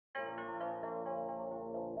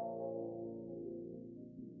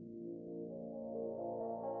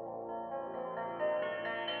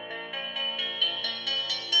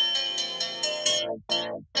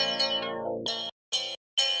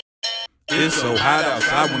It's so hot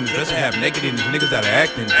outside when the dress half naked and these niggas that are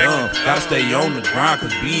acting dumb. Gotta stay on the grind, cause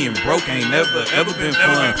being broke ain't never ever been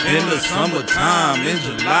fun. In the summertime, in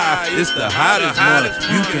July, it's the hottest month.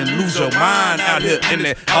 You can lose your mind out here in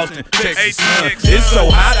that Austin, Texas sun. It's so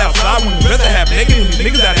hot outside when the dress half naked and these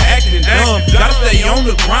niggas that are acting dumb. Gotta stay on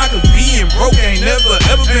the grind, cause being broke ain't never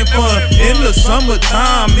ever been fun. In the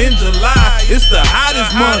summertime, in July, it's the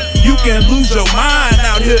hottest month. You can lose your mind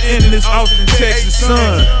out here in this Austin, Texas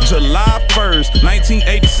sun. July 1st,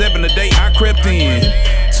 1987, the day I crept in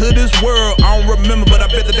to this world. I don't remember, but I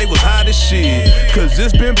bet the day was hot as shit. Cause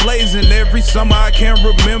it's been blazing every summer, I can't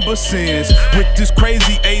remember since. With this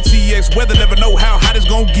crazy ATX weather, never know how hot it's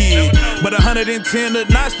gon' get. But 110 a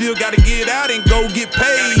night, still gotta get out and go get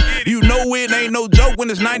paid. You know it ain't no joke when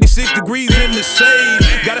it's 96 degrees in the shade.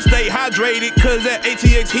 Gotta stay hydrated, cause that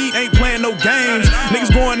ATX heat ain't playing no games.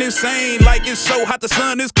 Niggas going insane like it's so hot the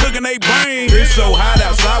sun is cooking they brain. It's so hot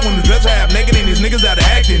outside when the dress half naked and these niggas that are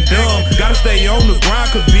acting dumb. Gotta stay on the grind,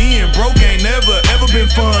 cause being broke ain't never ever been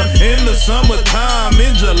fun. In the summertime,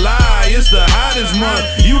 in July, it's the hottest month.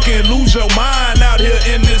 You can lose your mind out here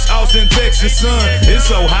in this Austin, Texas sun. It's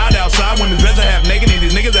so hot outside when the dress half naked and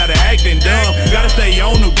these niggas that are acting dumb. Gotta stay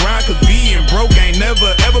on the grind, cause being broke ain't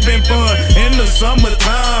never ever been fun. In the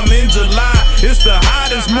summertime, in July, it's the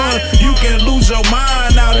hottest month. You can lose your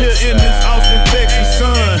mind out here in this Austin, Texas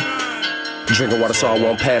sun. Drinking water so I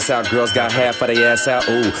won't pass out. Girls got half of their ass out.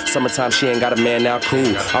 Ooh, summertime she ain't got a man now.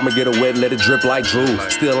 Cool. I'ma get her wet, let it drip like Drew.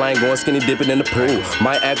 Still I ain't going skinny dipping in the pool.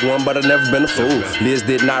 Might act one, but I never been a fool. Liz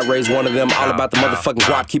did not raise one of them. All about the motherfucking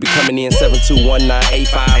guap. Keep it coming in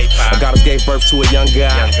 721985. Goddess gave birth to a young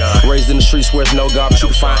guy. Raised in the streets where it's no God, but you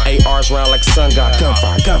can find ARs round like a sun god.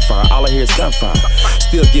 Gunfire, gunfire. All I hear is gunfire.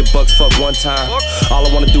 Still get bucks fucked one time. All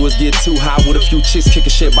I wanna do is get too high with a few chicks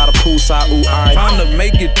kicking shit by the poolside. Ooh, I trying to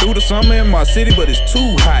make it through the summer in my city, but it's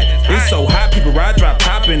too hot. It's so hot, people ride drop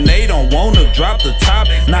top and they don't wanna drop the top.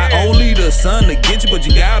 Not only the sun to get you, but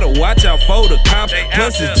you gotta watch out for the cops.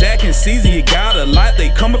 Plus it's jacking season, you got a lot, they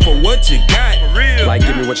coming for what you got. Like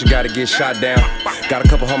give me what you gotta get shot down. Got a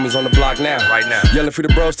couple homies on the block now. Yelling for the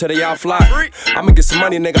bros till they all fly. I'ma get some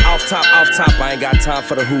money, nigga, off top, off top. I ain't got time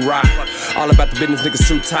for the hoorah. All about the business, nigga,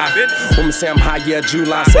 suit tie. Women say I'm high, yeah,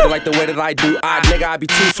 July. Say it like the way that I do, nigga, I be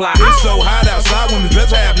too fly. It's so hot outside when the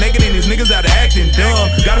dress half naked and these niggas that are acting dumb.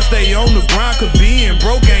 Gotta stay on the grind, cause being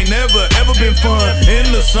broke ain't never ever been fun. In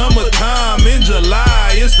the summertime, in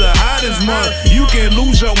July, it's the hottest month. You can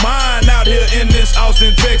lose your mind out here in this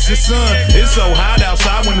Austin, Texas sun. It's so hot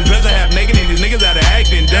outside when the dress half naked and these niggas that are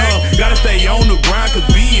acting dumb. Gotta stay on the grind, cause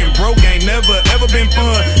being broke ain't never ever been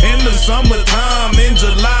fun. In the summertime, in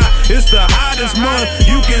July, it's the hottest month.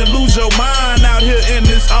 You can lose your mind out here in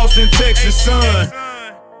this Austin, Texas sun.